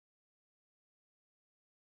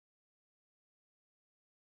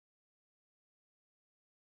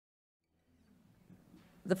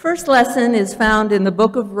The first lesson is found in the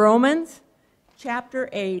book of Romans, chapter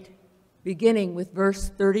 8, beginning with verse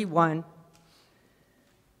 31.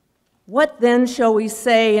 What then shall we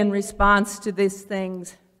say in response to these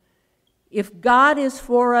things? If God is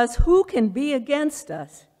for us, who can be against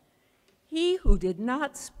us? He who did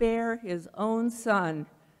not spare his own son,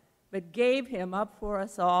 but gave him up for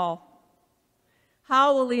us all,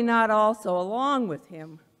 how will he not also, along with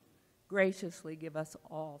him, graciously give us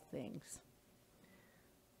all things?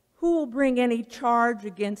 Who will bring any charge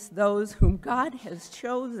against those whom God has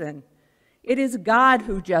chosen? It is God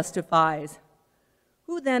who justifies.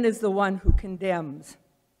 Who then is the one who condemns?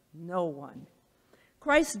 No one.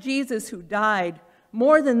 Christ Jesus, who died,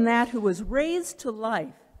 more than that, who was raised to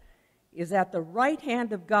life, is at the right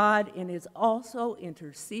hand of God and is also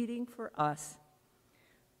interceding for us.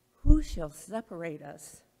 Who shall separate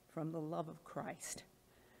us from the love of Christ?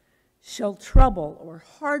 Shall trouble or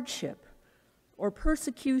hardship or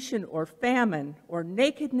persecution or famine or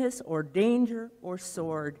nakedness or danger or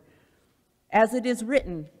sword? As it is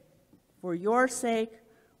written, for your sake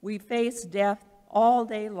we face death all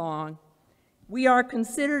day long. We are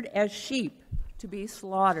considered as sheep to be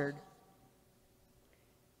slaughtered.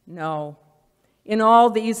 No, in all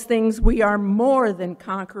these things we are more than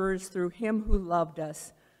conquerors through him who loved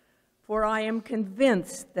us. For I am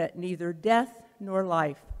convinced that neither death nor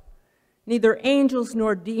life, neither angels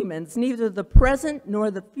nor demons, neither the present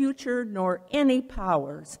nor the future, nor any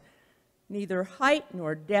powers, neither height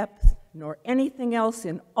nor depth, nor anything else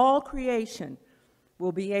in all creation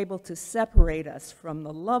will be able to separate us from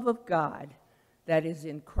the love of God that is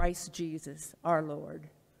in Christ Jesus our Lord.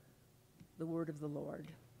 The word of the Lord.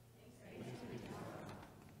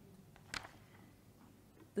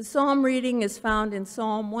 The psalm reading is found in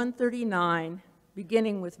Psalm 139,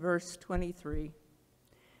 beginning with verse 23.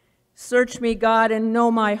 Search me, God, and know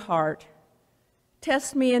my heart.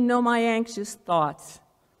 Test me and know my anxious thoughts.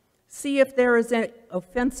 See if there is an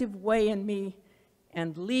offensive way in me,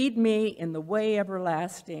 and lead me in the way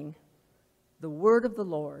everlasting. The word of the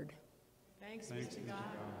Lord. Thanks be to God.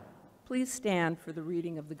 Please stand for the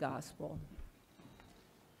reading of the gospel.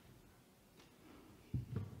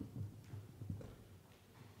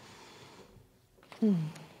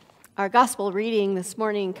 Our gospel reading this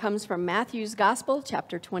morning comes from Matthew's Gospel,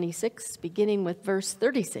 chapter 26, beginning with verse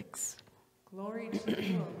 36. Glory to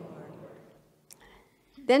you, O Lord.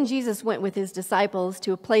 Then Jesus went with his disciples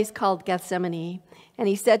to a place called Gethsemane, and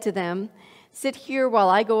he said to them, "Sit here while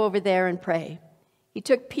I go over there and pray." He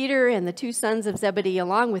took Peter and the two sons of Zebedee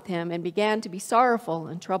along with him and began to be sorrowful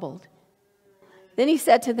and troubled. Then he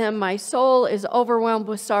said to them, "My soul is overwhelmed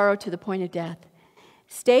with sorrow to the point of death.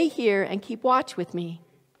 Stay here and keep watch with me."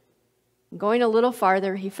 Going a little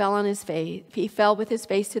farther, he fell with his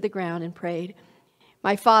face to the ground and prayed,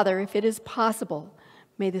 "My Father, if it is possible,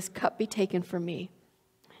 may this cup be taken from me.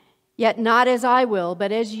 Yet not as I will,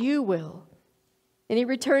 but as you will." And he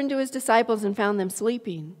returned to his disciples and found them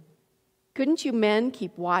sleeping. "Couldn't you men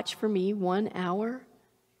keep watch for me 1 hour?"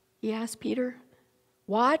 he asked Peter.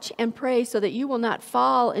 "Watch and pray so that you will not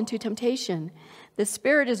fall into temptation. The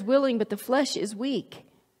spirit is willing, but the flesh is weak."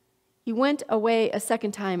 He went away a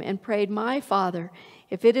second time and prayed, "My Father,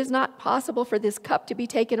 if it is not possible for this cup to be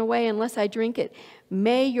taken away unless I drink it,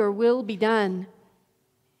 may your will be done."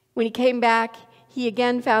 When he came back, he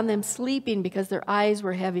again found them sleeping because their eyes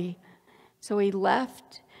were heavy. So he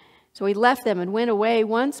left them and went away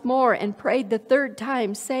once more and prayed the third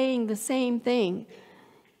time, saying the same thing.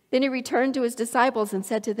 Then he returned to his disciples and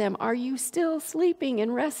said to them, "Are you still sleeping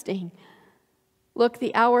and resting? Look,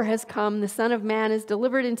 the hour has come. The Son of Man is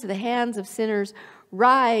delivered into the hands of sinners.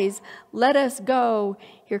 Rise, let us go.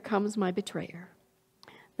 Here comes my betrayer."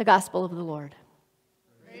 The Gospel of the Lord.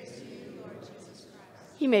 Praise to you, Lord Jesus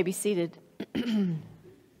Christ. You may be seated.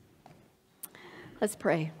 Let's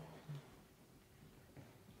pray.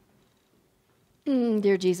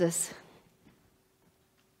 Dear Jesus,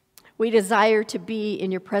 we desire to be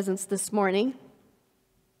in your presence this morning.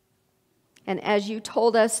 And as you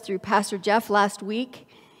told us through Pastor Jeff last week,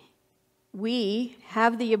 we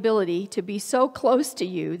have the ability to be so close to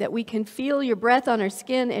you that we can feel your breath on our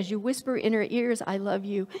skin as you whisper in our ears, "I love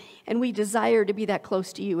you." And we desire to be that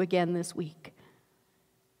close to you again this week.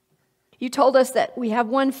 You told us that we have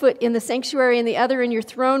one foot in the sanctuary and the other in your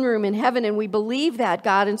throne room in heaven, and we believe that,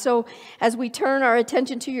 God. And so as we turn our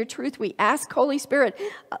attention to your truth, we ask, Holy Spirit,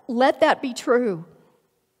 let that be true.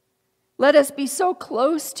 Let us be so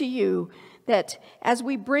close to you that as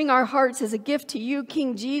we bring our hearts as a gift to you,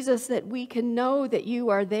 King Jesus, that we can know that you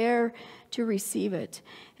are there to receive it.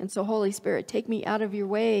 And so, Holy Spirit, take me out of your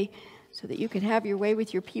way so that you can have your way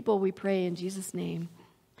with your people, we pray in Jesus' name.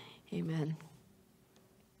 Amen.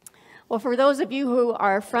 Well, for those of you who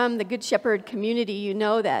are from the Good Shepherd community, you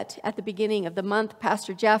know that at the beginning of the month,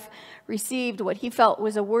 Pastor Jeff received what he felt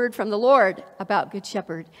was a word from the Lord about Good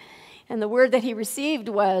Shepherd. And the word that he received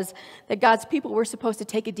was that God's people were supposed to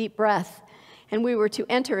take a deep breath, and we were to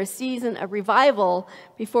enter a season of revival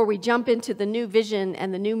before we jump into the new vision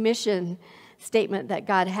and the new mission statement that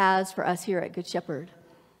God has for us here at Good Shepherd.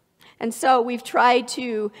 And so we've tried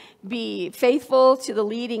to be faithful to the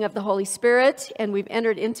leading of the Holy Spirit, and we've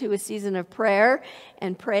entered into a season of prayer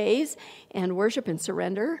and praise and worship and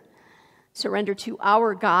surrender. Surrender to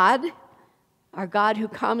our God who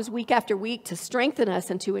comes week after week to strengthen us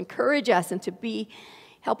and to encourage us and to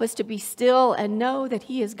help us to be still and know that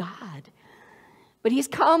he is God. But he's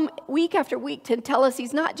come week after week to tell us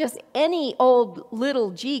he's not just any old little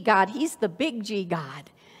G God. He's the big G God.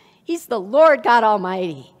 He's the Lord God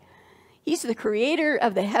Almighty. He's the creator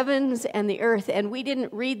of the heavens and the earth. And we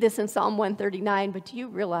didn't read this in Psalm 139, but do you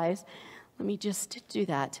realize, let me just do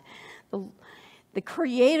that. The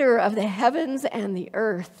creator of the heavens and the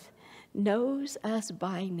earth knows us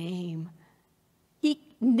by name. He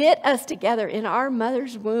knit us together in our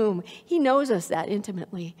mother's womb. He knows us that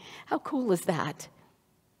intimately. How cool is that?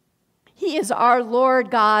 He is our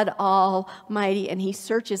Lord God Almighty, and he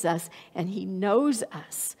searches us, and he knows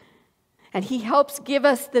us. And he helps give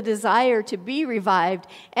us the desire to be revived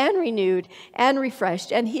and renewed and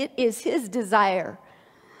refreshed. And it is his desire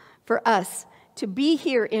for us to be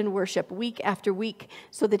here in worship week after week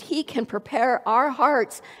so that he can prepare our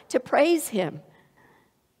hearts to praise him,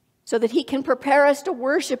 so that he can prepare us to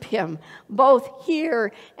worship him both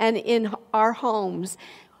here and in our homes.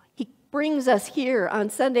 He brings us here on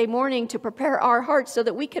Sunday morning to prepare our hearts so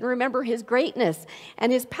that we can remember his greatness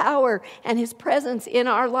and his power and his presence in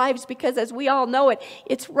our lives, because as we all know it,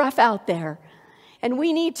 it's rough out there. And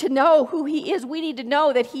we need to know who he is. We need to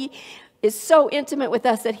know that he is so intimate with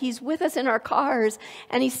us, that he's with us in our cars,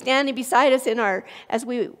 and he's standing beside us as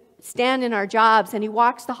we stand in our jobs, and he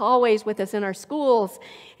walks the hallways with us in our schools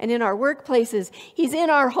and in our workplaces. He's in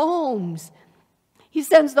our homes. He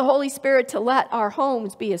sends the Holy Spirit to let our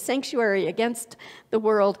homes be a sanctuary against the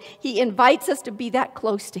world. He invites us to be that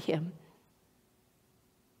close to him.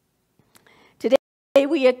 Today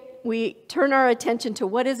we turn our attention to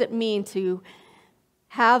what does it mean to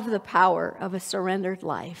have the power of a surrendered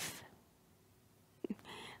life.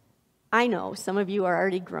 I know some of you are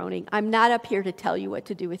already groaning. I'm not up here to tell you what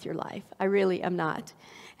to do with your life. I really am not.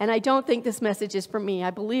 And I don't think this message is from me.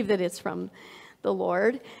 I believe that it's from the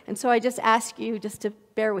Lord. And so I just ask you just to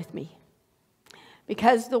bear with me.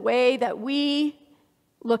 Because the way that we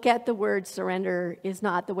look at the word surrender is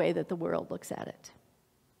not the way that the world looks at it.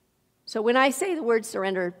 So when I say the word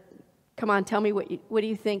surrender, come on, tell me what do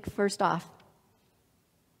you think first off?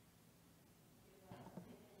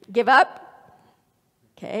 Give up?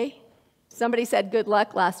 Okay. Somebody said good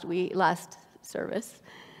luck last service.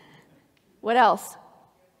 What else?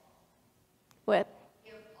 What?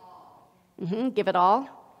 Give all. Give it all.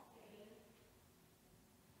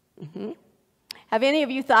 Have any of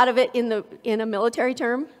you thought of it in a military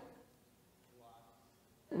term?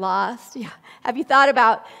 Lost. Yeah. Have you thought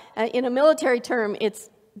about in a military term? It's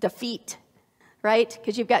defeat, right?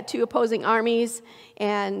 Because you've got two opposing armies,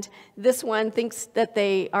 and this one thinks that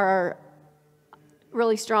they are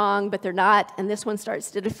really strong, but they're not, and this one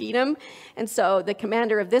starts to defeat them. And so the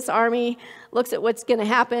commander of this army looks at what's going to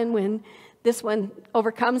happen when this one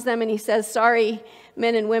overcomes them, and he says, sorry,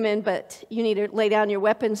 men and women, but you need to lay down your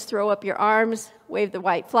weapons, throw up your arms, wave the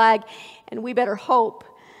white flag, and we better hope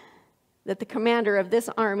that the commander of this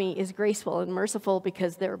army is graceful and merciful,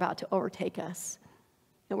 because they're about to overtake us,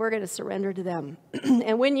 and we're going to surrender to them.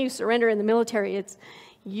 And when you surrender in the military, it's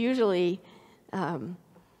usually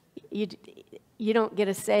you don't get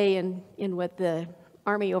a say in what the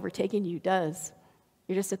army overtaking you does.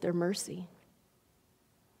 You're just at their mercy.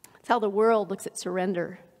 It's how the world looks at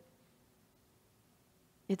surrender.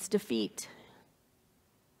 It's defeat.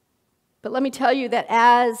 But let me tell you that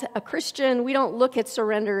as a Christian, we don't look at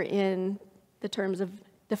surrender in the terms of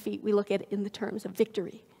defeat. We look at it in the terms of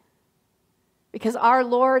victory. Because our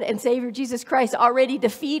Lord and Savior Jesus Christ already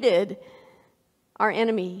defeated our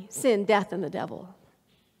enemy, sin, death, and the devil.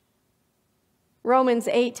 Romans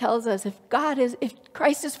 8 tells us if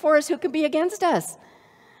Christ is for us, who can be against us?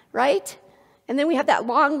 Right? And then we have that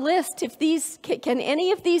long list. Can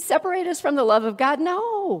any of these separate us from the love of God?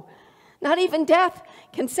 No. Not even death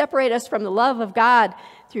can separate us from the love of God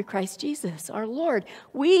through Christ Jesus, our Lord.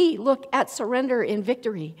 We look at surrender in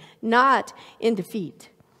victory, not in defeat.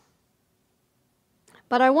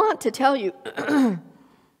 But I want to tell you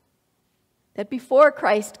that before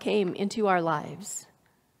Christ came into our lives,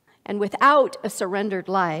 and without a surrendered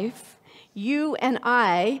life, You and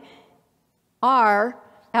I are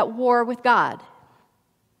at war with God.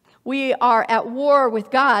 We are at war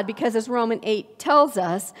with God because, as Romans 8 tells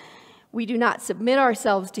us, we do not submit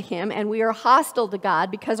ourselves to him, and we are hostile to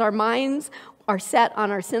God because our minds are set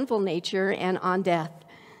on our sinful nature and on death.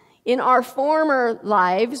 In our former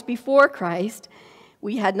lives before Christ,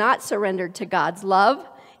 we had not surrendered to God's love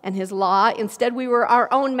and his law. Instead, we were our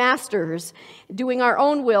own masters, doing our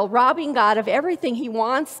own will, robbing God of everything he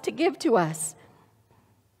wants to give to us.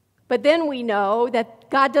 But then we know that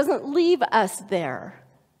God doesn't leave us there.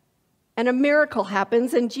 And a miracle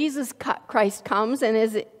happens, and Jesus Christ comes, and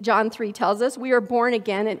as John 3 tells us, we are born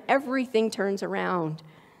again, and everything turns around.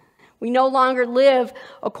 We no longer live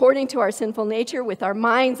according to our sinful nature with our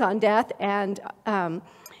minds on death and on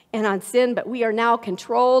sin, but we are now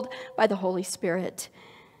controlled by the Holy Spirit.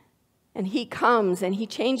 And he comes, and he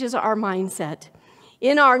changes our mindset.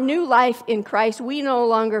 In our new life in Christ, we no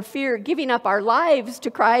longer fear giving up our lives to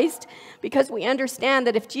Christ because we understand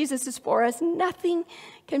that if Jesus is for us, nothing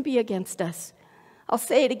can be against us. I'll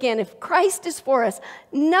say it again. If Christ is for us,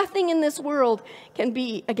 nothing in this world can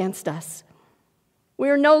be against us. We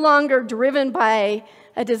are no longer driven by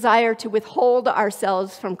a desire to withhold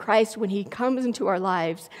ourselves from Christ when he comes into our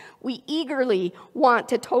lives. We eagerly want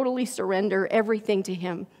to totally surrender everything to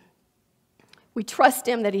him. We trust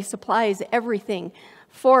him that he supplies everything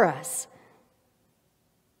for us.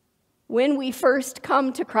 When we first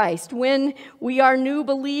come to Christ, when we are new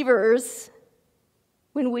believers,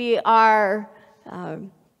 when we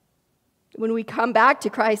come back to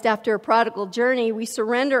Christ after a prodigal journey, we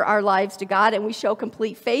surrender our lives to God and we show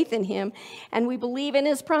complete faith in him and we believe in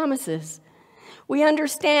his promises. We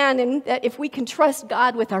understand that if we can trust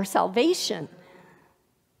God with our salvation,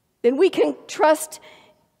 then we can trust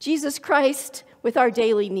Jesus Christ with our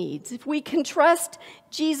daily needs. If we can trust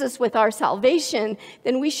Jesus with our salvation,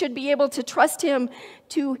 then we should be able to trust him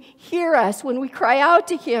to hear us when we cry out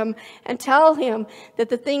to him and tell him that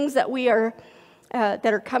the things that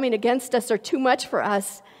are coming against us are too much for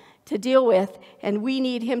us to deal with, and we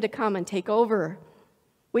need him to come and take over.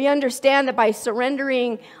 We understand that by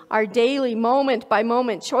surrendering our daily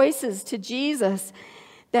moment-by-moment choices to Jesus,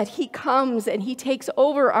 that he comes and he takes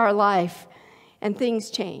over our life and things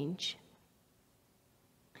change.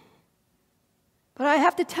 But I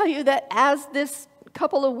have to tell you that as this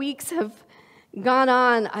couple of weeks have gone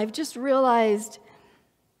on, I've just realized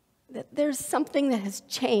that there's something that has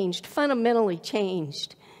changed, fundamentally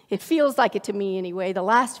changed. It feels like it to me anyway, the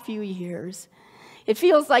last few years. It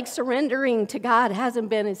feels like surrendering to God hasn't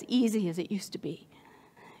been as easy as it used to be.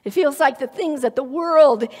 It feels like the things that the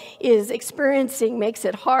world is experiencing makes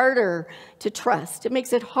it harder to trust. It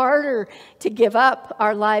makes it harder to give up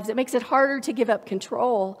our lives. It makes it harder to give up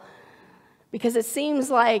control. Because it seems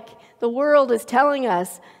like the world is telling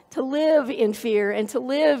us to live in fear and to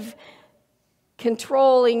live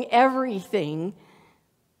controlling everything.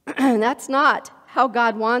 And that's not how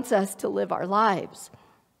God wants us to live our lives.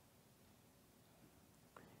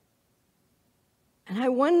 And I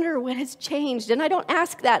wonder what has changed. And I don't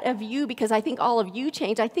ask that of you because I think all of you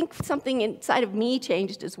changed. I think something inside of me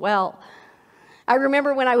changed as well. I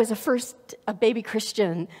remember when I was a baby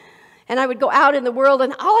Christian, and I would go out in the world,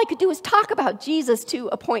 and all I could do was talk about Jesus to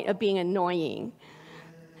a point of being annoying.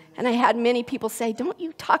 And I had many people say, "Don't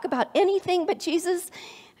you talk about anything but Jesus?"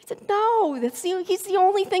 I said, "No, he's the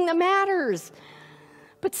only thing that matters."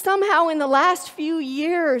 But somehow in the last few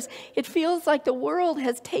years, it feels like the world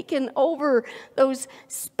has taken over those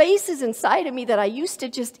spaces inside of me that I used to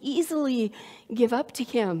just easily give up to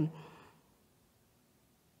him.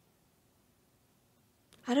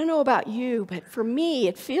 I don't know about you, but for me,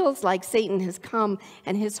 it feels like Satan has come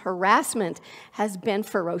and his harassment has been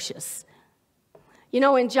ferocious. You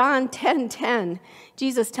know, in John 10:10,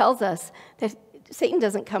 Jesus tells us that Satan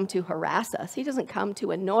doesn't come to harass us. He doesn't come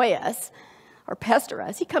to annoy us or pester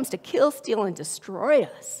us. He comes to kill, steal, and destroy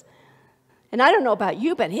us. And I don't know about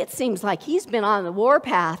you, but it seems like he's been on the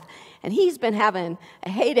warpath and he's been having a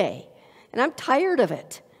heyday. And I'm tired of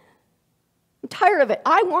it. I'm tired of it.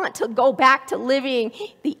 I want to go back to living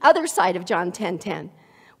the other side of John 10:10,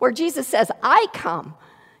 where Jesus says, "I come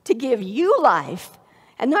to give you life,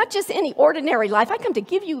 and not just any ordinary life. I come to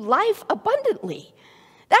give you life abundantly."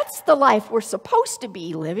 That's the life we're supposed to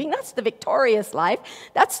be living. That's the victorious life.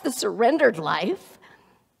 That's the surrendered life.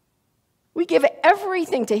 We give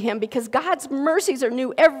everything to him because God's mercies are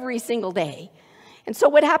new every single day. And so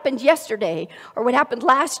what happened yesterday, or what happened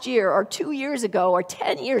last year, or 2 years ago, or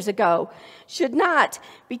 10 years ago, should not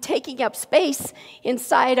be taking up space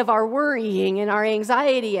inside of our worrying and our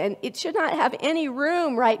anxiety, and it should not have any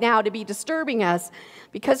room right now to be disturbing us,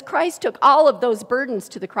 because Christ took all of those burdens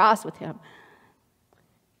to the cross with him.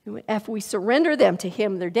 If we surrender them to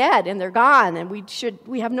him, they're dead and they're gone, and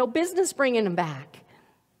we have no business bringing them back.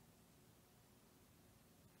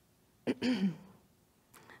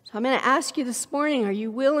 So I'm going to ask you this morning, are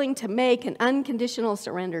you willing to make an unconditional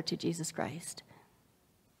surrender to Jesus Christ?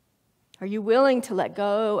 Are you willing to let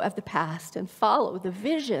go of the past and follow the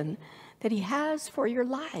vision that he has for your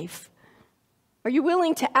life? Are you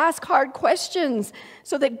willing to ask hard questions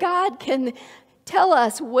so that God can tell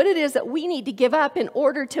us what it is that we need to give up in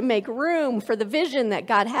order to make room for the vision that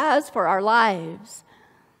God has for our lives?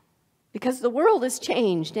 Because the world has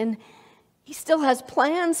changed, and he still has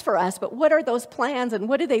plans for us, but what are those plans and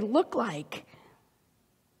what do they look like?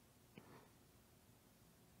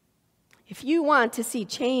 If you want to see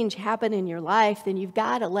change happen in your life, then you've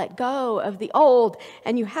got to let go of the old,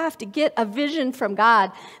 and you have to get a vision from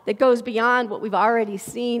God that goes beyond what we've already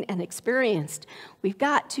seen and experienced. We've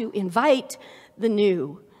got to invite the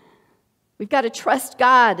new. We've got to trust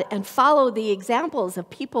God and follow the examples of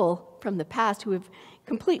people from the past who have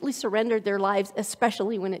completely surrendered their lives,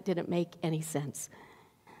 especially when it didn't make any sense.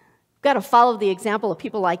 We've got to follow the example of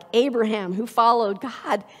people like Abraham, who followed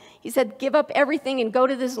God. He said, give up everything and go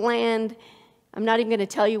to this land. I'm not even going to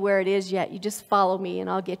tell you where it is yet. You just follow me and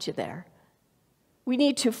I'll get you there. We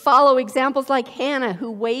need to follow examples like Hannah,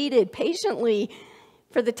 who waited patiently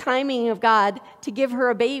for the timing of God to give her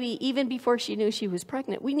a baby even before she knew she was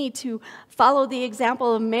pregnant. We need to follow the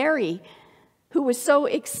example of Mary, who was so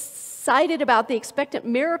excited about the expectant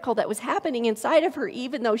miracle that was happening inside of her,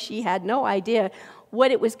 even though she had no idea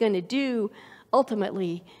what it was going to do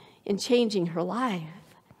ultimately in changing her life.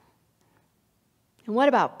 And what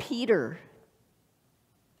about Peter?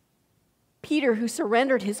 Peter, who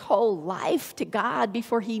surrendered his whole life to God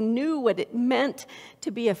before he knew what it meant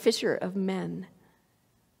to be a fisher of men.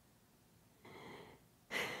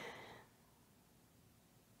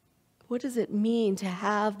 What does it mean to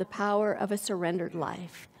have the power of a surrendered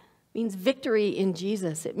life? It means victory in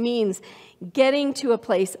Jesus. It means getting to a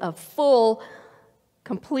place of full,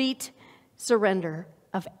 complete surrender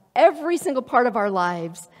of every single part of our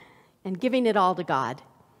lives and giving it all to God.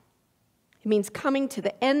 It means coming to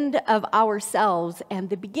the end of ourselves and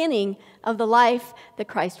the beginning of the life that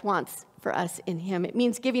Christ wants for us in him. It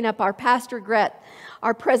means giving up our past regret,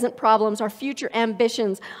 our present problems, our future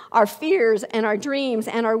ambitions, our fears and our dreams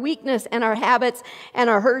and our weakness and our habits and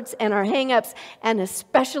our hurts and our hang-ups, and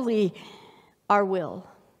especially our will.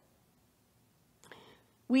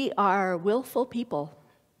 We are willful people.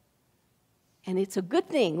 And it's a good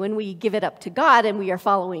thing when we give it up to God and we are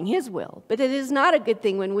following his will. But it is not a good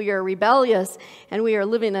thing when we are rebellious and we are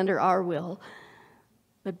living under our will.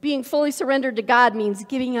 But being fully surrendered to God means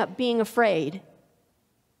giving up being afraid.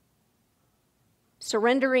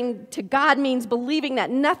 Surrendering to God means believing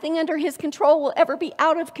that nothing under his control will ever be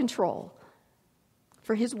out of control.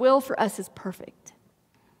 For his will for us is perfect.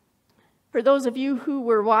 For those of you who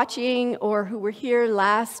were watching or who were here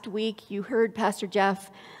last week, you heard Pastor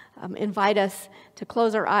Jeff invite us to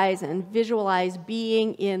close our eyes and visualize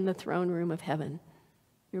being in the throne room of heaven.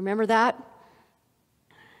 You remember that?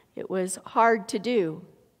 It was hard to do.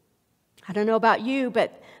 I don't know about you,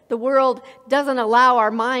 but the world doesn't allow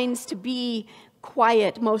our minds to be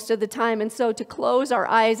quiet most of the time. And so to close our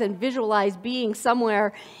eyes and visualize being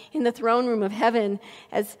somewhere in the throne room of heaven,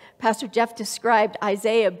 as Pastor Jeff described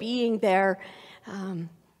Isaiah being there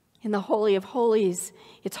in the Holy of Holies,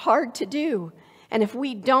 it's hard to do. And if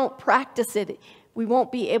we don't practice it, we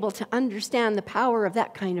won't be able to understand the power of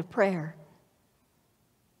that kind of prayer.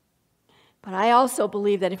 But I also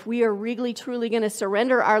believe that if we are really, truly going to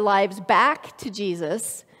surrender our lives back to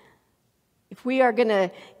Jesus, if we are going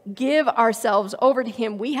to give ourselves over to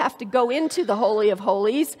him, we have to go into the Holy of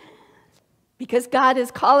Holies, because God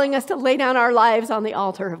is calling us to lay down our lives on the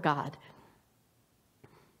altar of God.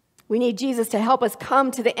 We need Jesus to help us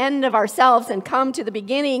come to the end of ourselves and come to the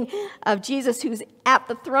beginning of Jesus, who's at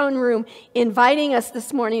the throne room, inviting us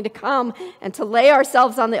this morning to come and to lay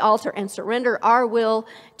ourselves on the altar and surrender our will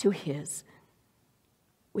to his.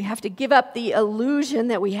 We have to give up the illusion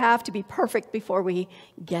that we have to be perfect before we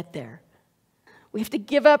get there. We have to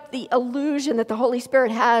give up the illusion that the Holy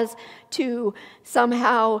Spirit has to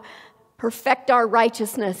somehow perfect our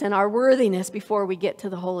righteousness and our worthiness before we get to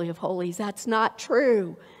the Holy of Holies. That's not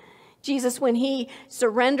true. Jesus, when he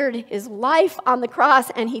surrendered his life on the cross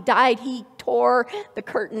and he died, he tore tore the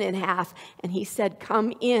curtain in half, and he said,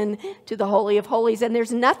 come in to the Holy of Holies, and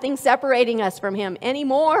there's nothing separating us from him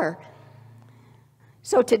anymore.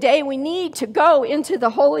 So today we need to go into the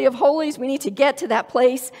Holy of Holies. We need to get to that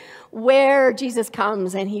place where Jesus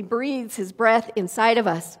comes and he breathes his breath inside of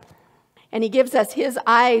us. And he gives us his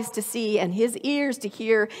eyes to see and his ears to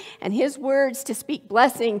hear and his words to speak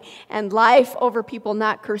blessing and life over people,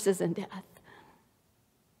 not curses and death.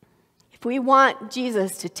 If we want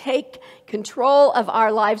Jesus to take control of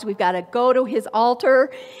our lives, we've got to go to his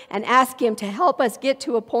altar and ask him to help us get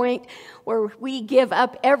to a point where we give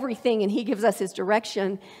up everything and he gives us his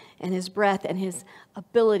direction and his breath and his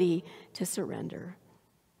ability to surrender.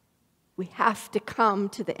 We have to come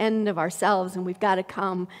to the end of ourselves, and we've got to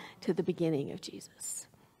come to the beginning of Jesus.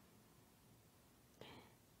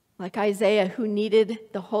 Like Isaiah, who needed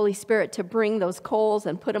the Holy Spirit to bring those coals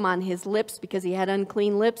and put them on his lips because he had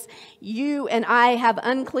unclean lips, you and I have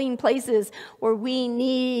unclean places where we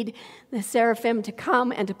need the seraphim to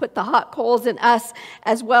come and to put the hot coals in us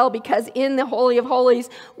as well, because in the Holy of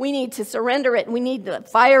Holies, we need to surrender it. We need the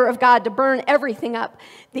fire of God to burn everything up,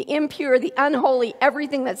 the impure, the unholy,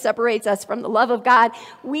 everything that separates us from the love of God.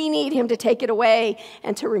 We need him to take it away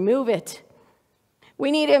and to remove it.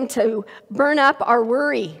 We need him to burn up our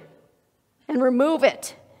worry and remove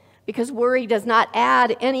it, because worry does not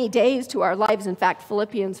add any days to our lives. In fact,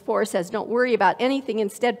 Philippians 4 says, don't worry about anything.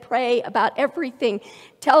 Instead, pray about everything.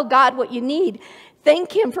 Tell God what you need.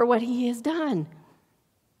 Thank him for what he has done.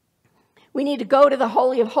 We need to go to the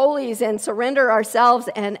Holy of Holies and surrender ourselves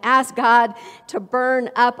and ask God to burn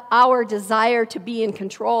up our desire to be in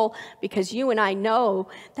control, because you and I know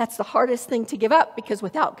that's the hardest thing to give up, because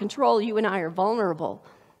without control, you and I are vulnerable.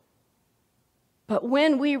 But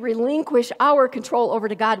when we relinquish our control over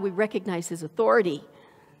to God, we recognize his authority,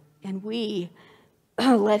 and we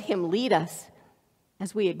let him lead us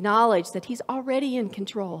as we acknowledge that he's already in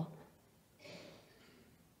control.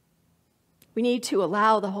 We need to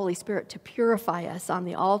allow the Holy Spirit to purify us on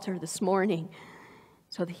the altar this morning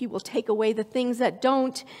so that he will take away the things that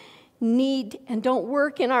don't need and don't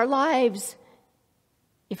work in our lives.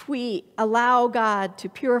 If we allow God to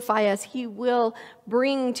purify us, he will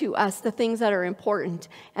bring to us the things that are important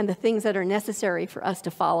and the things that are necessary for us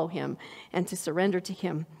to follow him and to surrender to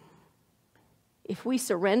him. If we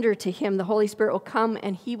surrender to him, the Holy Spirit will come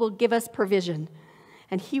and he will give us provision,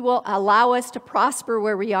 and he will allow us to prosper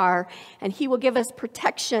where we are, and he will give us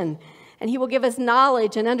protection, and he will give us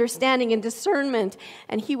knowledge and understanding and discernment,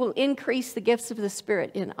 and he will increase the gifts of the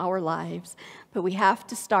Spirit in our lives. But we have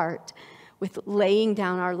to start with laying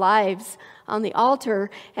down our lives on the altar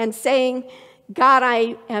and saying, God,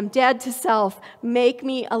 I am dead to self. Make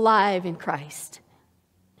me alive in Christ.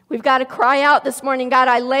 We've got to cry out this morning, God,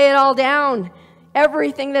 I lay it all down.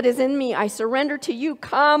 Everything that is in me, I surrender to you.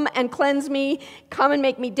 Come and cleanse me. Come and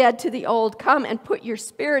make me dead to the old. Come and put your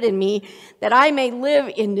Spirit in me, that I may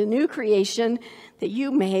live in the new creation that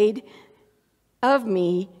you made of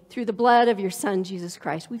me through the blood of your Son, Jesus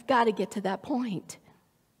Christ. We've got to get to that point.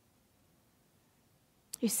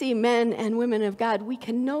 You see, men and women of God, we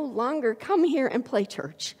can no longer come here and play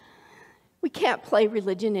church. We can't play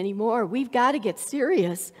religion anymore. We've got to get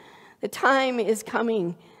serious. The time is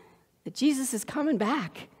coming that Jesus is coming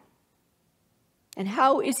back. And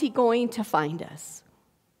how is he going to find us?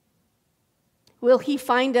 Will he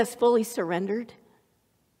find us fully surrendered?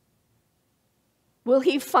 Will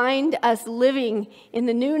he find us living in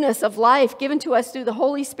the newness of life given to us through the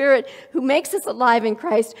Holy Spirit, who makes us alive in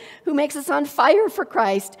Christ, who makes us on fire for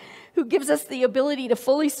Christ, who gives us the ability to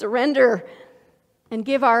fully surrender and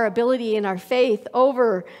give our ability and our faith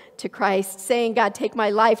over to Christ, saying, God, take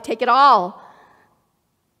my life, take it all.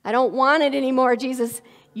 I don't want it anymore, Jesus.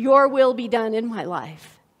 Your will be done in my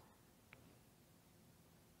life.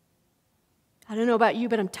 I don't know about you,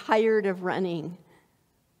 but I'm tired of running.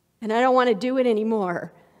 And I don't want to do it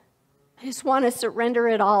anymore. I just want to surrender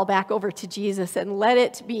it all back over to Jesus and let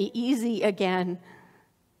it be easy again.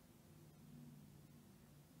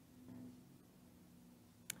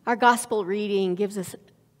 Our gospel reading gives us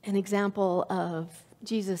an example of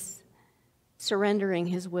Jesus surrendering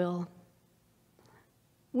his will.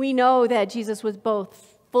 We know that Jesus was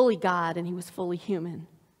both fully God and he was fully human.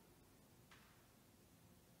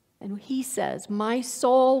 And he says, my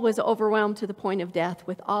soul was overwhelmed to the point of death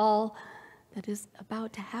with all that is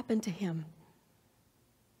about to happen to him.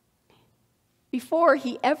 Before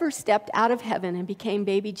he ever stepped out of heaven and became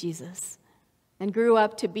baby Jesus and grew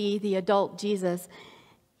up to be the adult Jesus,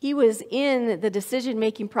 he was in the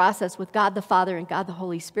decision-making process with God the Father and God the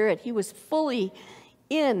Holy Spirit. He was fully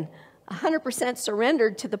in, 100%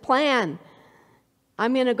 surrendered to the plan.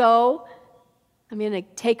 I'm going to go. I'm going to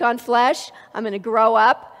take on flesh. I'm going to grow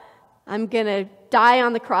up. I'm going to die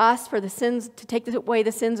on the cross for the sins, to take away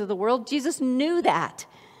the sins of the world. Jesus knew that.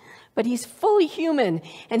 But he's fully human,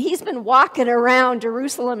 and he's been walking around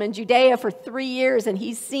Jerusalem and Judea for 3 years, and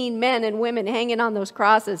he's seen men and women hanging on those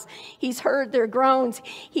crosses. He's heard their groans.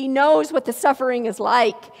 He knows what the suffering is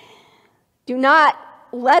like. Do not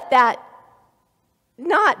let that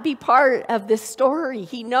not be part of this story.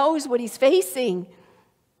 He knows what he's facing.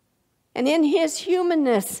 And in his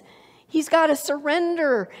humanness, he's got to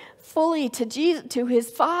surrender fully to Jesus, to his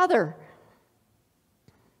Father.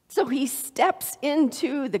 So he steps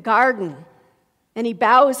into the garden and he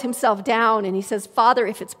bows himself down and he says, Father,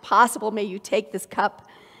 if it's possible, may you take this cup,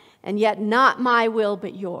 and yet not my will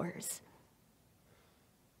but yours.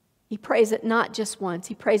 He prays it not just once.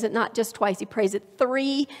 He prays it not just twice. He prays it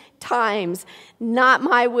 3 times. Not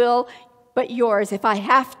my will but yours. If I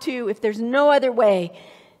have to, if there's no other way,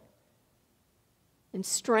 then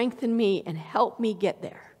strengthen me and help me get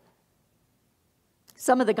there.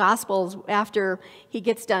 Some of the Gospels, after he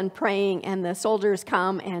gets done praying and the soldiers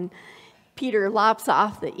come and Peter lops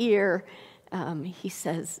off the ear, he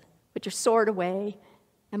says, put your sword away.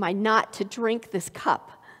 Am I not to drink this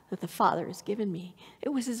cup that the Father has given me? It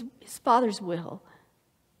was his Father's will.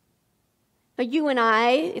 Now you and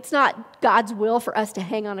I, it's not God's will for us to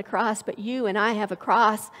hang on a cross, but you and I have a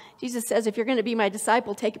cross. Jesus says, if you're going to be my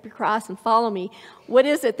disciple, take up your cross and follow me. What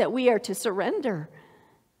is it that we are to surrender?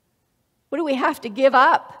 What do we have to give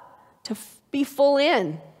up to be full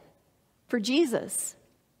in for Jesus?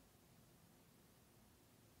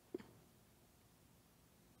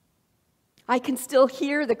 I can still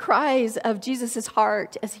hear the cries of Jesus'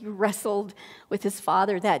 heart as he wrestled with his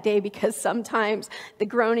Father that day, because sometimes the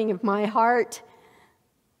groaning of my heart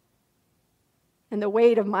and the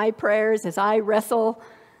weight of my prayers as I wrestle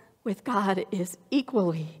with God is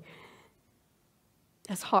equally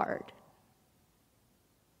as hard.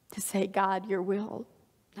 To say, God, your will,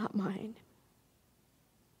 not mine.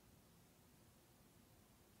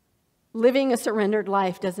 Living a surrendered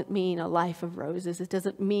life doesn't mean a life of roses. It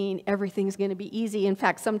doesn't mean everything's going to be easy. In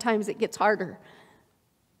fact, sometimes it gets harder.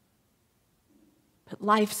 But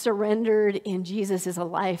life surrendered in Jesus is a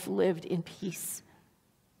life lived in peace.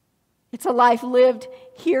 It's a life lived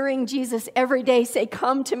hearing Jesus every day say,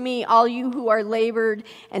 come to me, all you who are labored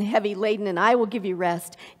and heavy laden, and I will give you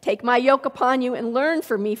rest. Take my yoke upon you and learn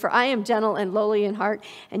from me, for I am gentle and lowly in heart,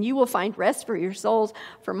 and you will find rest for your souls.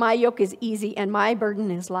 For my yoke is easy and my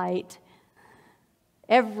burden is light.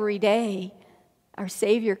 Every day, our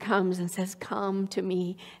Savior comes and says, come to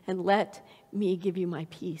me and let me give you my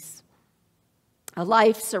peace. A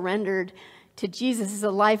life surrendered to Jesus is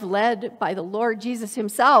a life led by the Lord Jesus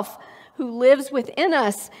himself, who lives within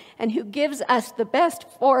us and who gives us the best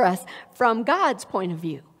for us from God's point of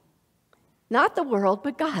view. Not the world,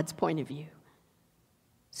 but God's point of view.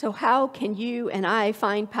 So how can you and I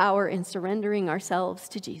find power in surrendering ourselves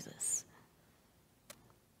to Jesus?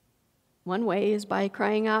 One way is by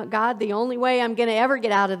crying out, God, the only way I'm going to ever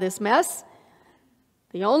get out of this mess,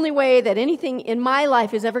 the only way that anything in my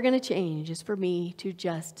life is ever going to change is for me to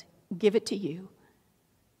just give it to you.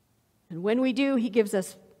 And when we do, he gives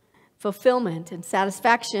us fulfillment and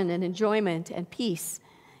satisfaction and enjoyment and peace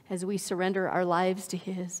as we surrender our lives to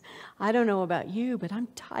his. I don't know about you, but I'm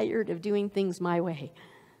tired of doing things my way.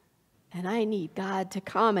 And I need God to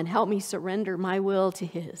come and help me surrender my will to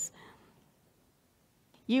his.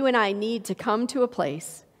 You and I need to come to a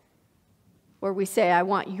place where we say, I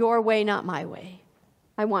want your way, not my way.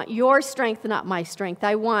 I want your strength, not my strength.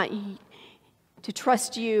 I want to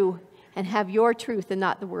trust you and have your truth and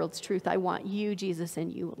not the world's truth. I want you, Jesus,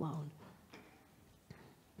 and you alone.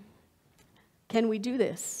 Can we do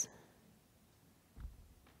this?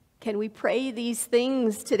 Can we pray these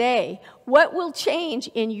things today? What will change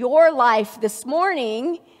in your life this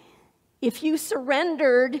morning if you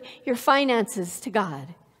surrendered your finances to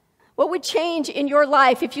God? What would change in your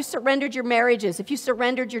life if you surrendered your marriages, if you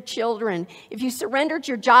surrendered your children, if you surrendered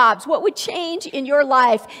your jobs? What would change in your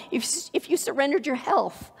life if you surrendered your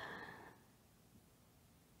health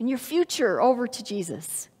and your future over to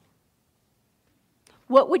Jesus?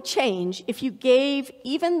 What would change if you gave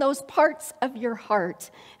even those parts of your heart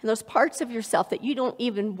and those parts of yourself that you don't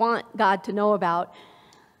even want God to know about?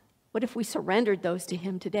 What if we surrendered those to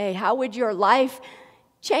him today? How would your life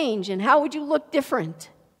change and how would you look different?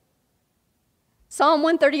 Psalm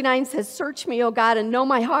 139 says, search me, O God, and know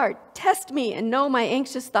my heart. Test me and know my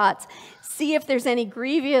anxious thoughts. See if there's any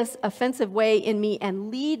grievous, offensive way in me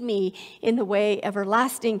and lead me in the way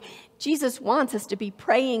everlasting. Jesus wants us to be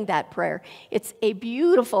praying that prayer. It's a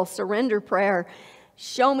beautiful surrender prayer.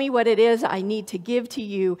 Show me what it is I need to give to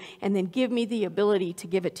you, and then give me the ability to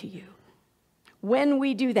give it to you. When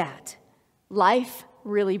we do that, life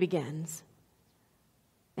really begins.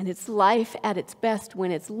 And it's life at its best when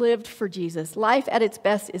it's lived for Jesus. Life at its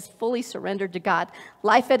best is fully surrendered to God.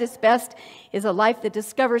 Life at its best is a life that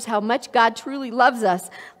discovers how much God truly loves us.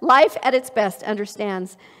 Life at its best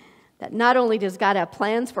understands that not only does God have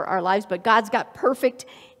plans for our lives, but God's got perfect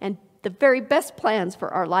and the very best plans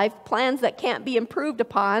for our life, plans that can't be improved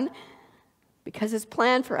upon, because his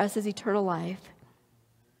plan for us is eternal life.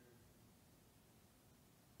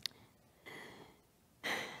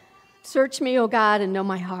 Search me, O God, and know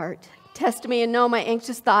my heart. Test me and know my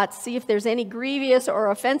anxious thoughts. See if there's any grievous or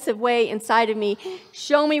offensive way inside of me.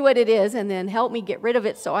 Show me what it is, and then help me get rid of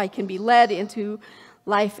it so I can be led into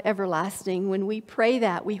life everlasting. When we pray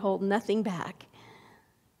that, we hold nothing back.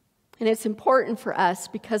 And it's important for us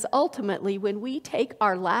because ultimately when we take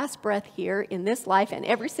our last breath here in this life, and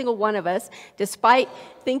every single one of us, despite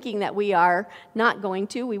thinking that we are not going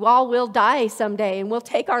to, we all will die someday, and we'll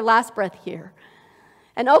take our last breath here.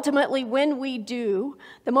 And ultimately when we do,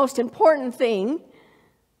 the most important thing,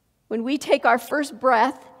 when we take our first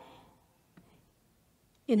breath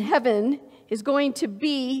in heaven, is going to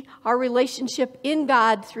be our relationship in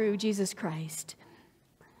God through Jesus Christ.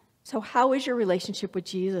 So how is your relationship with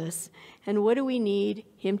Jesus? And what do we need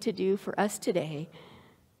him to do for us today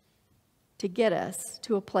to get us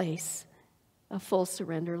to a place of full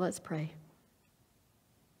surrender? Let's pray.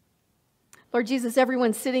 Lord Jesus,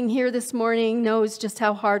 everyone sitting here this morning knows just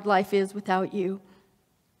how hard life is without you.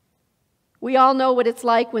 We all know what it's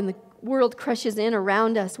like when the world crushes in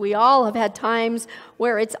around us. We all have had times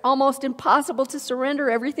where it's almost impossible to surrender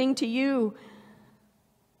everything to you.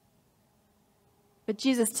 But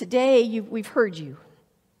Jesus, today we've heard you,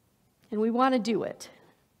 and we want to do it.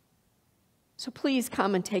 So please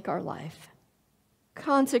come and take our life.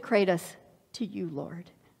 Consecrate us to you,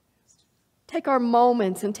 Lord. Take our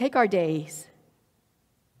moments and take our days.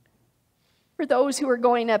 For those who are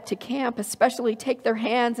going up to camp, especially, take their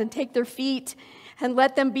hands and take their feet and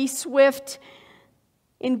let them be swift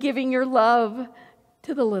in giving your love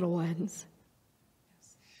to the little ones.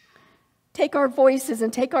 Take our voices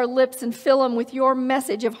and take our lips and fill them with your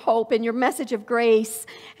message of hope and your message of grace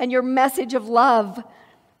and your message of love.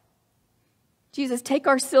 Jesus, take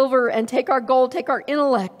our silver and take our gold, take our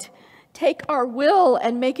intellect, take our will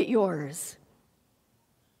and make it yours.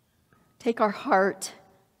 Take our heart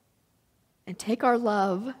and take our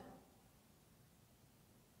love.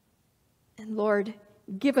 And Lord,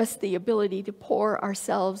 give us the ability to pour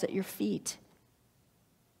ourselves at your feet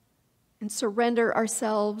and surrender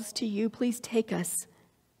ourselves to you. Please take us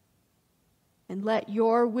and let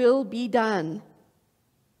your will be done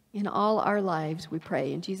in all our lives, we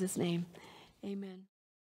pray. In Jesus' name, amen.